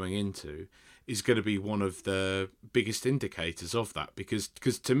that we're coming into, is going to be one of the biggest indicators of that. Because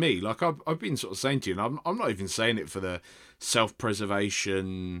to me, like I've been sort of saying to you, and I'm not even saying it for the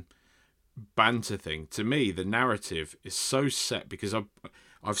self-preservation banter thing. To me, the narrative is so set, because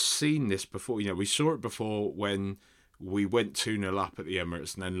I've seen this before. You know, we saw it before when we went 2-0 up at the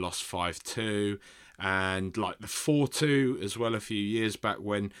Emirates and then lost 5-2, and like the 4-2 as well a few years back,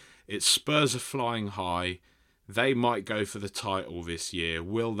 when It's Spurs are flying high. They might go for the title this year.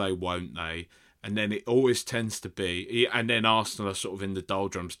 Will they, won't they? And then it always tends to be... And then Arsenal are sort of in the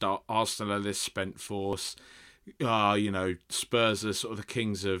doldrums. Arsenal are this spent force. Spurs are sort of the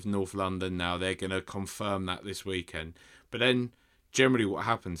kings of North London now. They're going to confirm that this weekend. But then generally what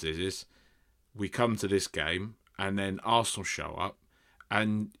happens is we come to this game and then Arsenal show up,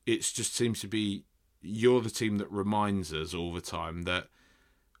 and it just seems to be you're the team that reminds us all the time that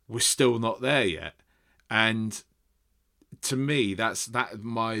we're still not there yet. And to me,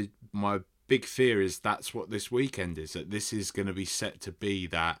 my big fear is that's what this weekend is, that this is going to be set to be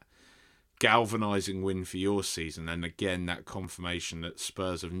that galvanising win for your season. And again, that confirmation that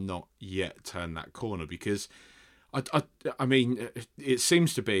Spurs have not yet turned that corner, because I mean, it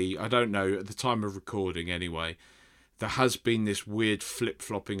seems to be, I don't know, at the time of recording anyway, there has been this weird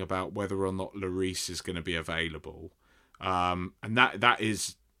flip-flopping about whether or not Lloris is going to be available. And that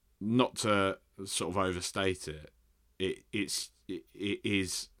is, not to sort of overstate it, it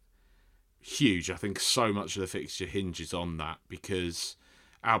is huge. I think so much of the fixture hinges on that, because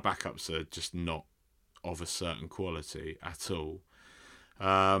our backups are just not of a certain quality at all.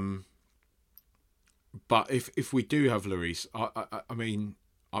 But if we do have Lloris, I mean,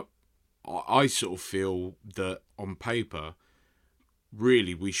 I sort of feel that on paper,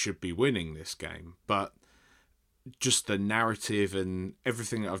 really we should be winning this game. But just the narrative and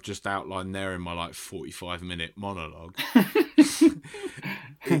everything that I've just outlined there in my 45-minute monologue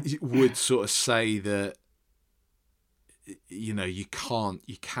it would sort of say that, you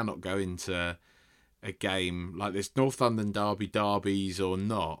cannot go into a game like this, North London derbies or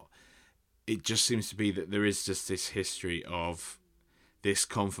not. It just seems to be that there is just this history of this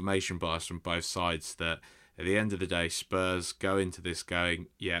confirmation bias from both sides, that at the end of the day, Spurs go into this going,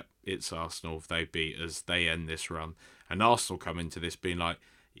 yeah, it's Arsenal. If they beat us, they end this run. And Arsenal come into this being like,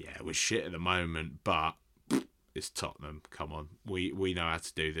 yeah, we're shit at the moment, but it's Tottenham. Come on. We know how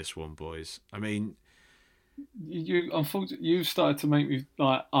to do this one, boys. I mean... Unfortunately, you've started to make me,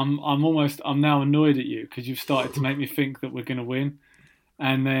 I'm now annoyed at you, because you've started to make me think that we're going to win.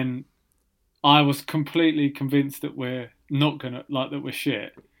 And then I was completely convinced that we're not going to, that we're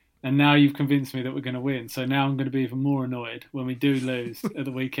shit. And now you've convinced me that we're going to win. So now I'm going to be even more annoyed when we do lose at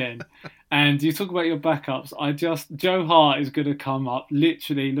the weekend. And you talk about your backups. Joe Hart is going to come up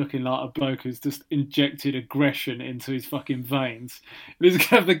literally looking like a bloke who's just injected aggression into his fucking veins. He's going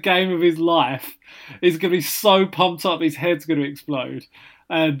to have the game of his life. He's going to be so pumped up, his head's going to explode.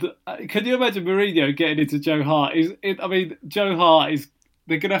 And can you imagine Mourinho getting into Joe Hart? Joe Hart is...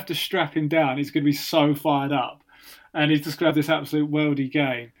 They're going to have to strap him down. He's going to be so fired up. And he's just going to have this absolute worldy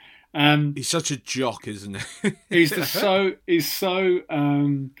game. He's such a jock, isn't he? He's just so. The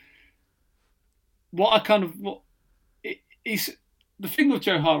thing with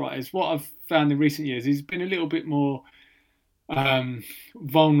Joe Hart, right, is what I've found in recent years. He's been a little bit more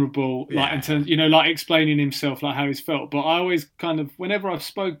vulnerable, in terms, explaining himself, how he's felt. But I always whenever I've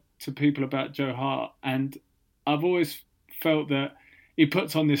spoke to people about Joe Hart, and I've always felt that he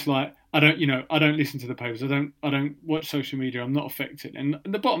puts on this I don't listen to the papers. I don't watch social media. I'm not affected. And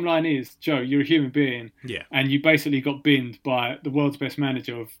the bottom line is, Joe, you're a human being. Yeah. And you basically got binned by the world's best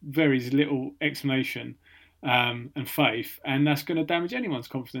manager of very little explanation and faith. And that's going to damage anyone's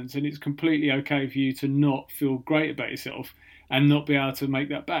confidence. And it's completely okay for you to not feel great about yourself and not be able to make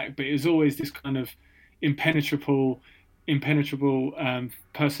that back. But it's always this kind of impenetrable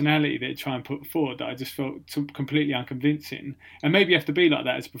personality that they try and put forward that I just felt completely unconvincing. And maybe you have to be like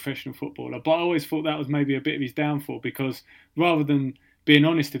that as a professional footballer, but I always thought that was maybe a bit of his downfall, because rather than being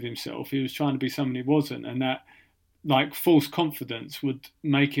honest with himself, he was trying to be someone he wasn't, and that false confidence would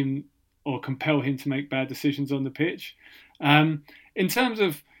make him or compel him to make bad decisions on the pitch. In terms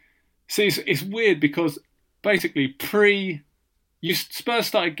of, it's weird, because basically Spurs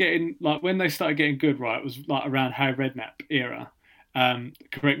started getting, when they started getting good, right, it was around Harry Redknapp era.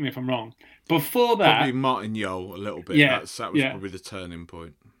 Correct me if I'm wrong. Before that... Probably Martin Jol a little bit. Yeah, that was probably the turning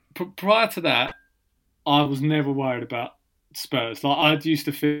point. Prior to that, I was never worried about Spurs. I used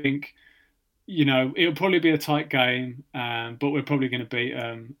to think, it'll probably be a tight game, but we're probably going to beat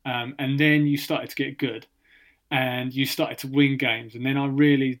them. And then you started to get good. And you started to win games. And then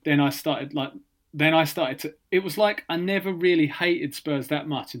I started to... It was like I never really hated Spurs that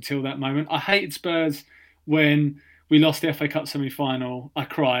much until that moment. I hated Spurs when we lost the FA Cup semi-final. I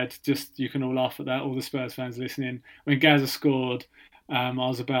cried. Just, you can all laugh at that, all the Spurs fans listening. When Gazza scored, I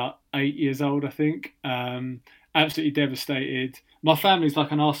was about 8 years old, I think. Absolutely devastated. My family's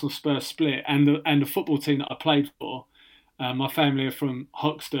like an Arsenal-Spurs split, and the football team that I played for, my family are from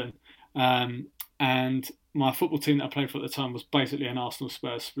Hoxton. And my football team that I played for at the time was basically an Arsenal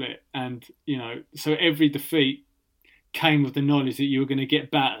Spurs split, and so every defeat came with the knowledge that you were going to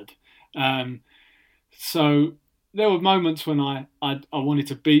get battered. So there were moments when I wanted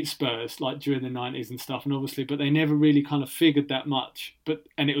to beat Spurs, like during the 90s and stuff, and obviously, but they never really kind of figured that much.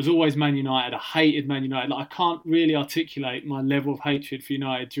 And it was always Man United. I hated Man United. Like, I can't really articulate my level of hatred for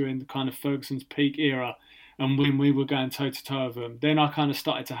United during the kind of Ferguson's peak era, and when we were going toe to toe with them. Then I kind of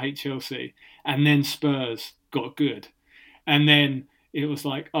started to hate Chelsea, and then Spurs got good, and then it was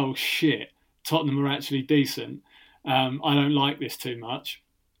like, oh shit, Tottenham are actually decent. I don't like this too much,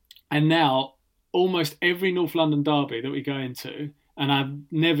 and now almost every North London derby that we go into, and I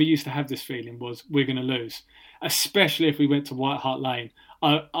never used to have this feeling, was we're going to lose, especially if we went to White Hart Lane.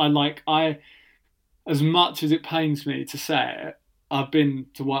 I as much as it pains me to say it, I've been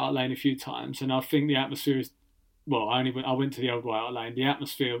to White Hart Lane a few times, and I think the atmosphere is, well, I went to the old White Hart Lane. The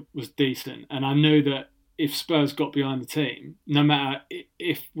atmosphere was decent, and I knew that if Spurs got behind the team, no matter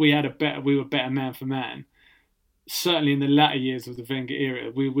if we were better man for man, certainly in the latter years of the Wenger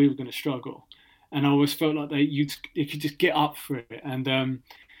era, we were going to struggle. And I always felt like you could just get up for it. And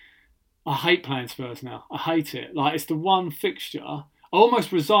I hate playing Spurs now. I hate it. Like, it's the one fixture. I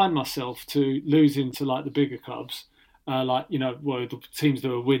almost resigned myself to losing to like the bigger clubs, the teams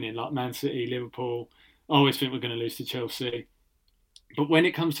that are winning, like Man City, Liverpool. I always think we're going to lose to Chelsea. But when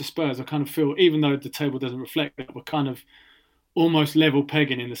it comes to Spurs, I kind of feel, even though the table doesn't reflect that, we're kind of almost level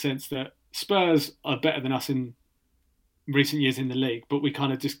pegging, in the sense that Spurs are better than us in recent years in the league, but we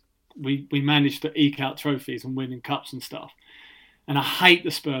kind of just we managed to eke out trophies and winning cups and stuff. And I hate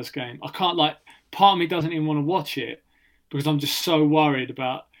the Spurs game. I can't, part of me doesn't even want to watch it because I'm just so worried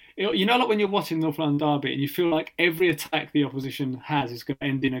about it. You know, like when you're watching North London derby and you feel like every attack the opposition has is going to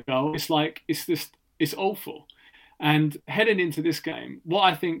end in a goal. It's awful. And heading into this game, what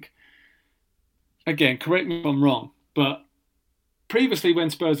I think, again, correct me if I'm wrong, but previously when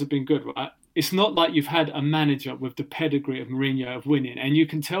Spurs have been good, right, it's not like you've had a manager with the pedigree of Mourinho of winning. And you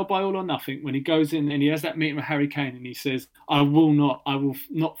can tell by All or Nothing when he goes in and he has that meeting with Harry Kane and he says, I will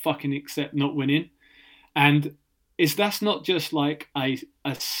not fucking accept not winning. And that's not just like a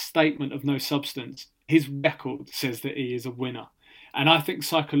statement of no substance. His record says that he is a winner. And I think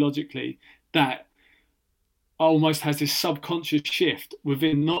psychologically that almost has this subconscious shift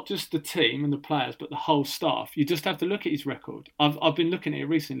within not just the team and the players, but the whole staff. You just have to look at his record. I've been looking at it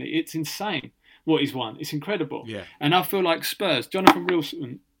recently. It's insane what he's won. It's incredible. Yeah. And I feel like Spurs, Jonathan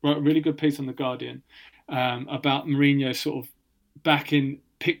Wilson wrote a really good piece on The Guardian about Mourinho sort of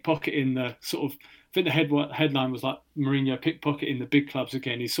pickpocketing the sort of, I think the headline was like Mourinho pickpocketing the big clubs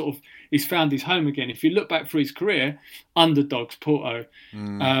again. He's found his home again. If you look back through his career, underdogs, Porto.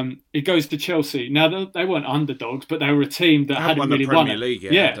 He goes to Chelsea. Now they weren't underdogs, but they were a team that hadn't really won it. League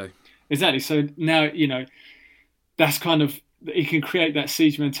yet, yeah, exactly. So now that's kind of, he can create that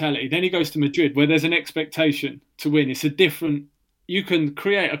siege mentality. Then he goes to Madrid, where there's an expectation to win. It's a different. You can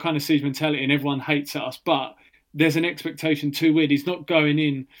create a kind of siege mentality, and everyone hates us, but there's an expectation to win. He's not going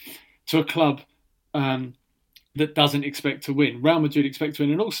in to a club that doesn't expect to win. Real Madrid expect to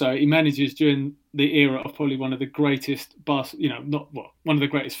win, and also he manages during the era of probably one of the greatest, one of the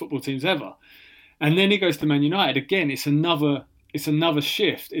greatest football teams ever. And then he goes to Man United again. It's another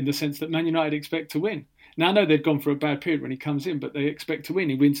shift in the sense that Man United expect to win. Now I know they'd gone for a bad period when he comes in, but they expect to win.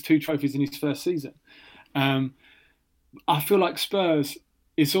 He wins 2 trophies in his first season. I feel like Spurs,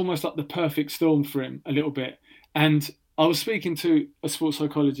 it's almost like the perfect storm for him a little bit. And I was speaking to a sports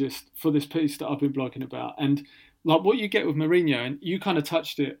psychologist for this piece that I've been blogging about, and like what you get with Mourinho, and you kind of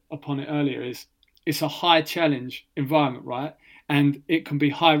touched upon it earlier, is it's a high challenge environment, right? And it can be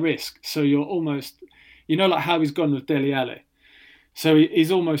high risk. So you're almost, like how he's gone with Dele Alli. So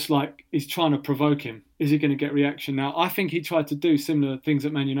he's almost like he's trying to provoke him. Is he going to get reaction? Now, I think he tried to do similar things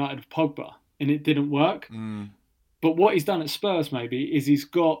at Man United with Pogba, and it didn't work. But what he's done at Spurs maybe is he's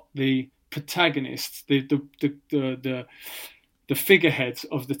got the protagonists, the figureheads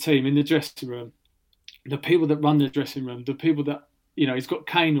of the team in the dressing room, the people that run the dressing room, the people that, he's got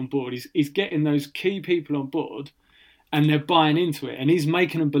Kane on board. He's getting those key people on board and they're buying into it, and he's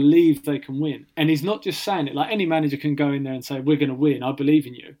making them believe they can win. And he's not just saying it, like any manager can go in there and say, we're going to win, I believe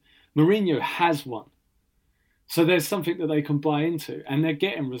in you. Mourinho has won. So there's something that they can buy into, and they're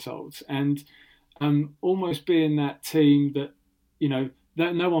getting results. And almost being that team that,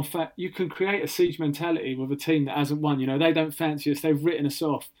 that no one you can create a siege mentality with a team that hasn't won. They don't fancy us. They've written us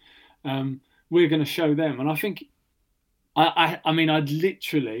off. We're going to show them. And I think, I mean, I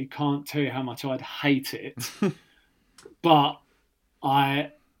literally can't tell you how much I'd hate it, but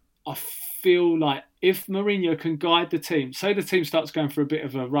I feel like if Mourinho can guide the team, say the team starts going for a bit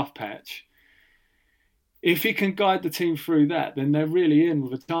of a rough patch, if he can guide the team through that, then they're really in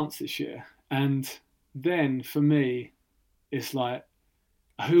with a chance this year. And then for me, it's like,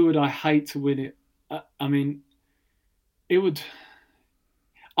 who would I hate to win it? I mean, it would.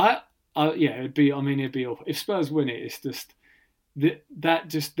 It'd be. I mean, it'd be awful if Spurs win it. It's just that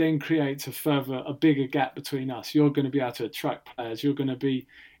just then creates a bigger gap between us. You're going to be able to attract players. You're going to be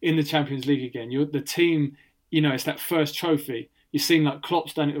in the Champions League again. You're the team. It's that first trophy. You've seen like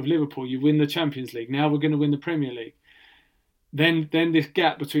Klopp's done it with Liverpool. You win the Champions League. Now we're going to win the Premier League. Then this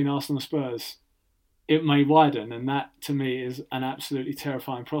gap between Arsenal and Spurs, it may widen, and that to me is an absolutely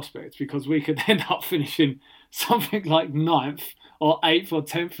terrifying prospect, because we could end up finishing something like 9th or 8th or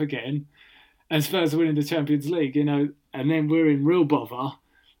 10th again, and Spurs are winning the Champions League, and then we're in real bother.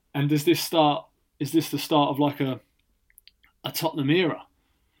 And is this the start of like a Tottenham era?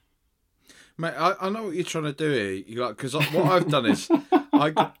 Mate, I know what you're trying to do here, because what I've done is I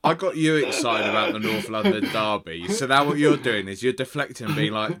got you excited about the North London derby. So now what you're doing is you're deflecting and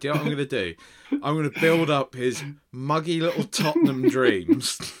being like, do you know what I'm going to do? I'm going to build up his muggy little Tottenham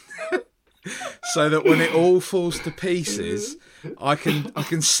dreams so that when it all falls to pieces, I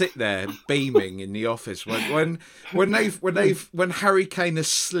can sit there beaming in the office when Harry Kane has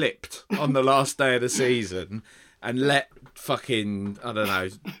slipped on the last day of the season and let fucking, I don't know,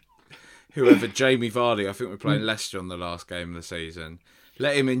 whoever, Jamie Vardy, I think we're playing Leicester on the last game of the season,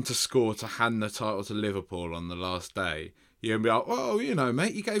 let him in to score to hand the title to Liverpool on the last day. You're going to be like, well,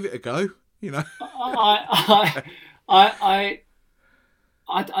 mate, you gave it a go, I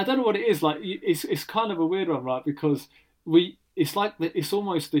don't know what it is. Like, it's kind of a weird one, right? Because it's the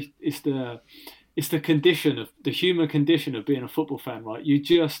condition of the human condition of being a football fan, right? You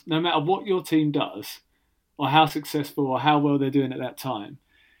just, no matter what your team does or how successful or how well they're doing at that time,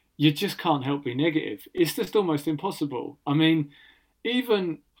 you just can't help be negative. It's just almost impossible. I mean,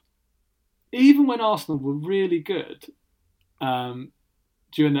 even when Arsenal were really good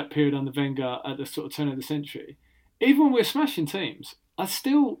during that period under Wenger at the sort of turn of the century, even when we're smashing teams, I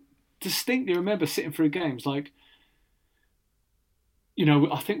still distinctly remember sitting through games like,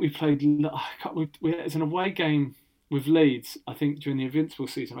 I think we played. It's an away game with Leeds, I think, during the Invincible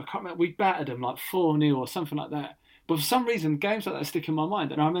season. I can't remember. We battered them like 4-0 or something like that. But for some reason, games like that stick in my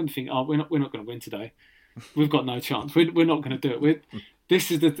mind, and I remember thinking, "Oh, we're not going to win today. We've got no chance. We're not going to do it. We're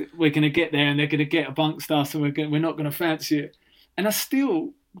going to get there, and they're going to get amongst us, and we're not going to fancy it." And I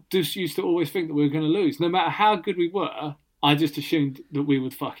still just used to always think that we were going to lose, no matter how good we were. I just assumed that we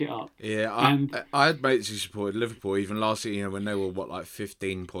would fuck it up. Yeah, I had mates who supported Liverpool even last year, when they were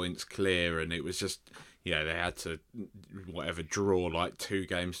 15 points clear, and it was just, they had to draw like 2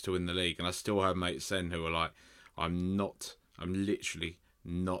 games to win the league, and I still had mates then who were like, I'm literally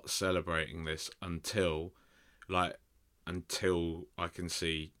not celebrating this until I can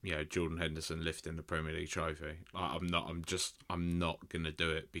see Jordan Henderson lifting the Premier League trophy. I'm not gonna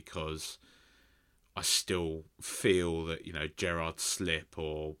do it, because I still feel that Gerrard slip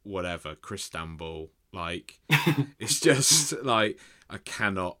or whatever, Cristambal, it's just like I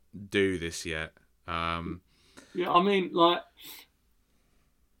cannot do this yet. I mean, like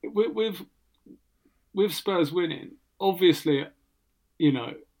with Spurs winning, obviously,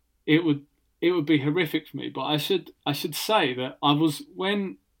 it would be horrific for me. But I should say that I was,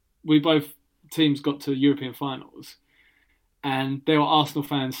 when we both teams got to European finals, and there were Arsenal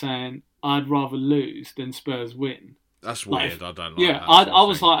fans saying, I'd rather lose than Spurs win. That's weird. I don't like that. I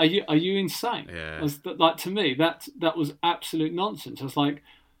was like, are you insane? Yeah. To me, that was absolute nonsense. I was like,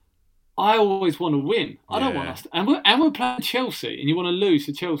 I always want to win. I don't want us to, and we're playing Chelsea, and you want to lose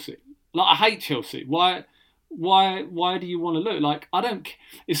to Chelsea. Like, I hate Chelsea. Why do you want to lose? Like, I don't.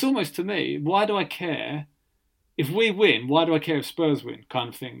 It's almost, to me, why do I care if we win? Why do I care if Spurs win? Kind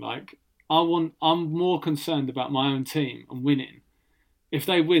of thing. Like, I'm more concerned about my own team and winning. If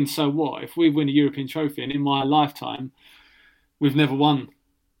they win, so what? If we win a European trophy, and in my lifetime, we've never won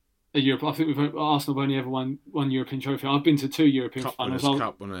a Europe. I think Arsenal have only ever won one European trophy. I've been to 2 European finals.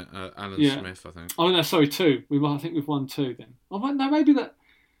 Cup, wasn't it? Alan Smith, I think. Oh no, sorry, 2. I think we've won 2 then. Oh no, maybe that.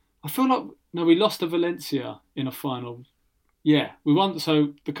 I feel like we lost to Valencia in a final. Yeah, we won.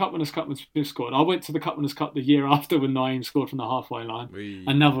 So the Cup Winners' Cup when Smith scored. I went to the Cup Winners' Cup the year after when Naeem scored from the halfway line.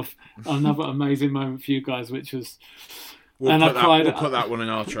 Another amazing moment for you guys, which was. We'll put that one in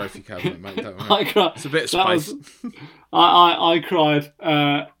our trophy cabinet, mate. Don't worry. I cried. It's a bit of space. I cried.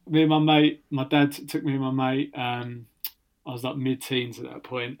 Me and my mate, my dad took me and my mate. I was like mid-teens at that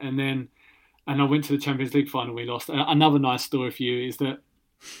point, and I went to the Champions League final. We lost. Another nice story for you is that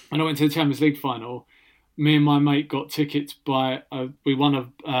when I went to the Champions League final, me and my mate got tickets we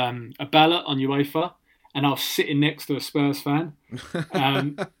won a ballot on UEFA, and I was sitting next to a Spurs fan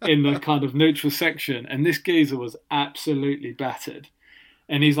in the kind of neutral section, and this geezer was absolutely battered.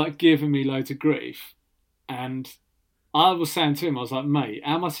 And he's like giving me loads of grief. And I was saying to him, I was like, mate,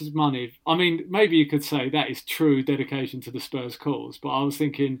 how much is money? I mean, maybe you could say that is true dedication to the Spurs cause, but I was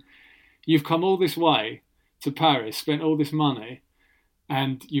thinking, you've come all this way to Paris, spent all this money,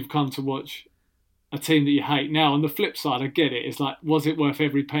 and you've come to watch a team that you hate. Now, on the flip side, I get it. It's like, was it worth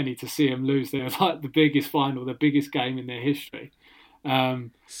every penny to see them lose their like the biggest final, the biggest game in their history?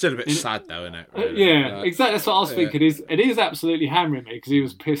 Still a bit sad though, isn't it? Really? Yeah, like, exactly. That's what I was thinking. It is absolutely hammering me because he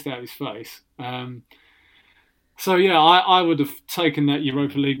was pissed out of his face. So yeah, I would have taken that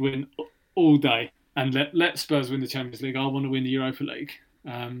Europa League win all day and let Spurs win the Champions League. I want to win the Europa League.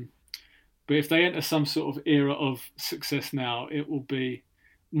 But if they enter some sort of era of success now, it will be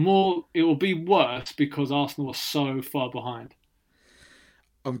worse because Arsenal are so far behind.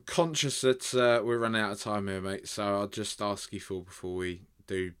 I'm conscious that we're running out of time here, mate. So I'll just ask you before we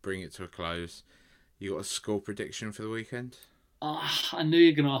do bring it to a close. You got a score prediction for the weekend? I knew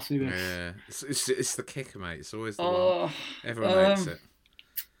you were going to ask me this. Yeah, it's the kicker, mate. It's always the one. Everyone hates it.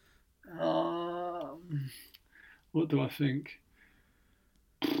 What do I think?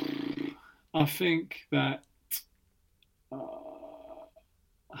 I think that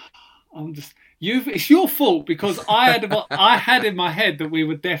it's your fault because I had in my head that we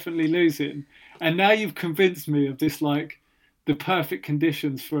were definitely losing, and now you've convinced me of this, like the perfect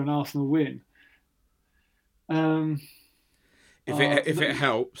conditions for an Arsenal win. If it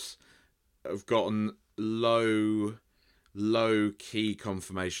helps, I've gotten low key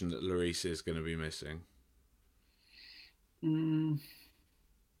confirmation that Lloris is going to be missing.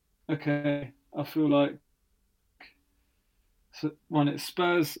 Okay, I feel like it's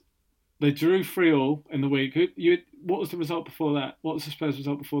Spurs. They drew 3-3 in the week. What was the result before that? What was the Spurs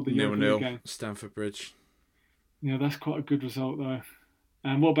result before the 0-0 game? Stamford Bridge. Yeah, that's quite a good result though.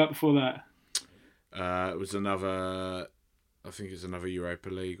 And what about before that? It was another. I think it's another Europa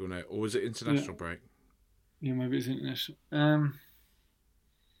League, or no? Or was it international break? Yeah, maybe it's international.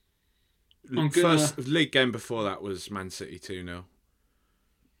 First league game before that was Man City 2-0.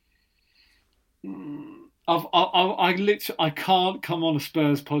 I can't come on a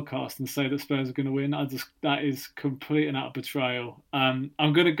Spurs podcast and say that Spurs are going to win. That is complete and utter betrayal. I'm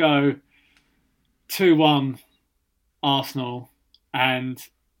going to go 2-1 Arsenal, and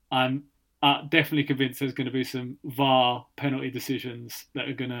I'm definitely convinced there's going to be some VAR penalty decisions that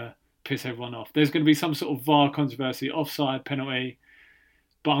are going to piss everyone off. There's going to be some sort of VAR controversy, offside, penalty,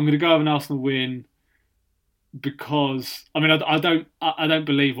 but I'm going to go with an Arsenal win because I don't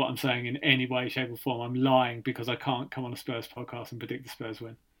believe what I'm saying in any way, shape or form. I'm lying because I can't come on a Spurs podcast and predict the Spurs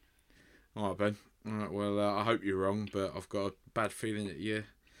win. All right, Ben. All right, well, I hope you're wrong, but I've got a bad feeling that you're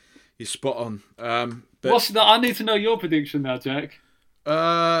spot on. But I need to know your prediction now, Jack.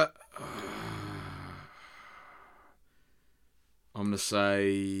 I'm gonna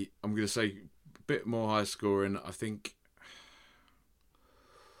say a bit more high scoring. I think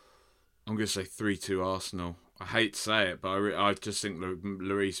I'm gonna say 3-2 Arsenal. I hate to say it, but I just think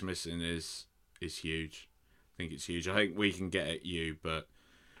Lloris missing is huge. I think it's huge. I think we can get at you, but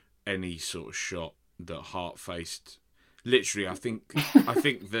any sort of shot that Hart faced, literally, I think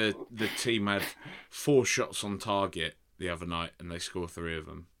the team had 4 shots on target the other night, and they scored 3 of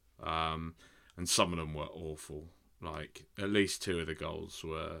them. And some of them were awful. Like, at least 2 of the goals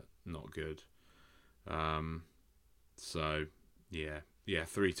were not good. So, yeah,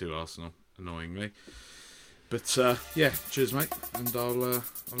 3-2 Arsenal, annoyingly. But, cheers, mate. And I'll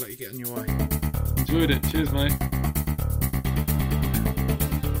let you get on your way. Enjoyed it. Cheers, mate.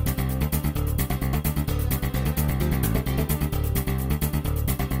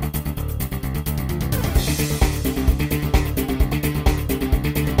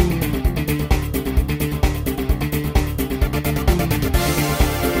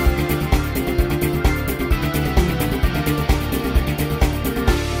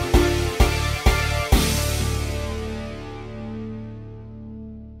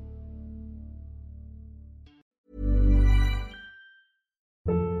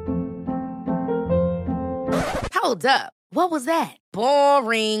 Hold up. What was that?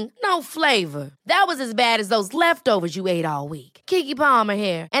 Boring. No flavor. That was as bad as those leftovers you ate all week. Keke Palmer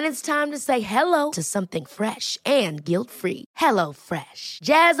here, and it's time to say hello to something fresh and guilt-free. Hello Fresh.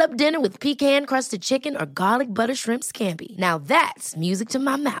 Jazz up dinner with pecan-crusted chicken or garlic butter shrimp scampi. Now that's music to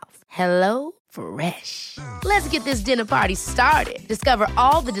my mouth. Hello Fresh. Let's get this dinner party started. Discover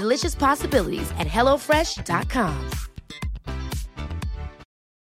all the delicious possibilities at HelloFresh.com.